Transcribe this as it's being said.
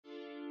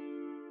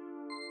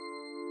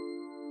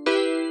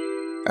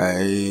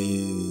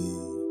Ayy,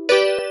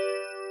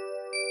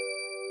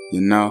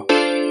 you know,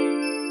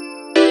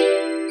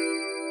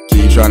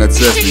 keep trying to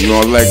test me, you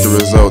don't like the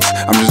results.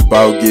 I'm just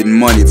about getting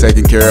money,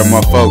 taking care of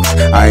my folks.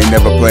 I ain't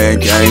never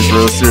playing games,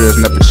 real serious,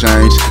 never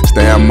change.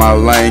 Stay on my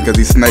lane, cause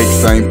these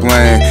snakes ain't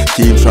playing.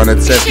 Keep trying to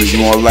test me,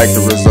 you won't like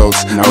the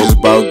results. I'm just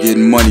about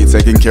getting money,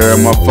 taking care of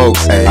my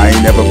folks. I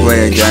ain't never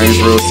playing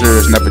games, real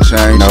serious, never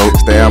change.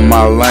 Stay on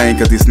my lane,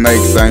 cause these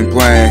snakes ain't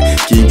playing.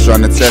 Keep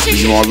trying to test me,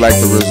 you won't like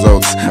the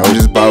results. I'm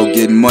just about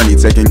getting money,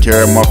 taking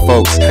care of my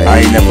folks.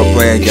 I ain't never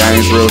playing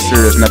games, real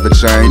serious, never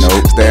change.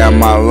 Stay on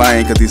my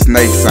lane, cause these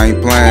snakes ain't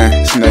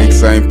playing.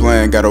 Snakes ain't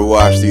playing, gotta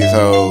watch these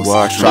hoes.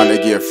 Trying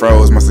to get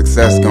froze, my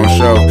success gon'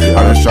 show.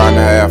 I'm just trying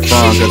to have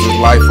fun, cause this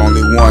life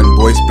only one.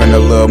 Boy, spend a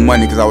little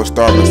money, cause I was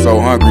starving so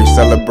hungry.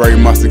 Celebrate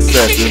my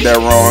success, is that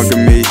wrong to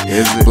me?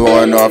 Is it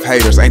blowing off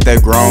haters, ain't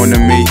that grown to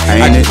me?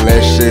 I just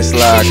let shit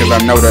slide, cause I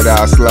know that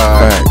I'll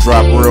slide.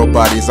 Drop real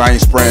bodies, I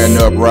ain't spraying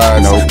up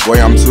rides.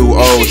 Boy, I'm too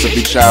old to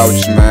be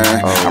childish,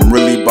 man. I'm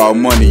really about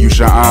money, you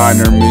should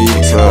honor me.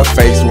 A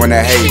face when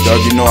I hate,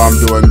 dog, you know I'm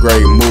doing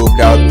great.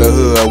 Moved out the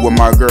hood with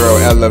my girl,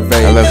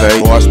 elevate.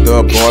 Bossed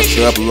up,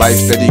 life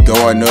steady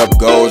going up,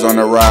 goes on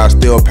the rise.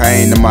 Still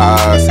pain in my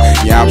eyes,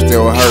 yeah, I'm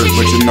still hurt,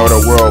 but you know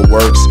the world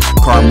works.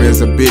 Karma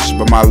is a bitch,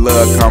 but my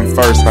love come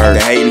first. The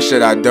hating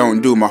shit I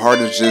don't do, my heart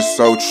is just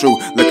so true.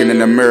 Looking in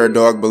the mirror,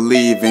 dog,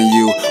 believe in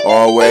you.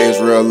 Always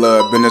real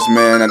love,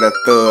 businessman not a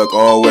thug.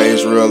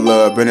 Always real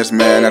love,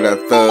 businessman not a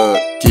thug.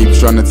 Keep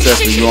trying to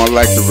test me, you don't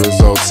like the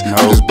results.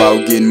 I'm just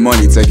about getting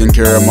money, taking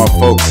care of my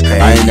folks.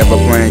 I ain't never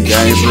playing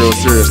games, real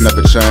serious,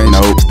 never change.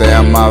 Stay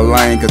on my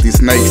lane, cause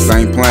these snakes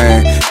ain't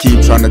playing.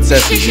 Keep trying to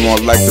test me, you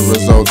won't like the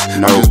results.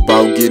 I'm just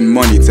about getting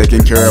money,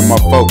 taking care of my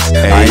folks.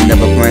 I ain't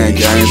never playing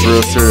games,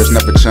 real serious,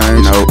 never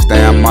change.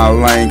 Stay on my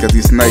lane, cause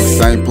these snakes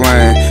ain't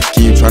playing.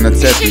 Keep trying to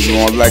test me, you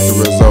won't like the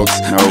results.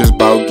 I'm just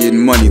about getting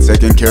money,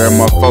 taking care of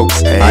my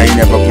folks. I ain't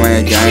never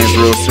playing games,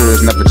 real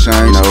serious, never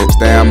change.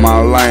 Stay on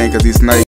my lane, cause these snakes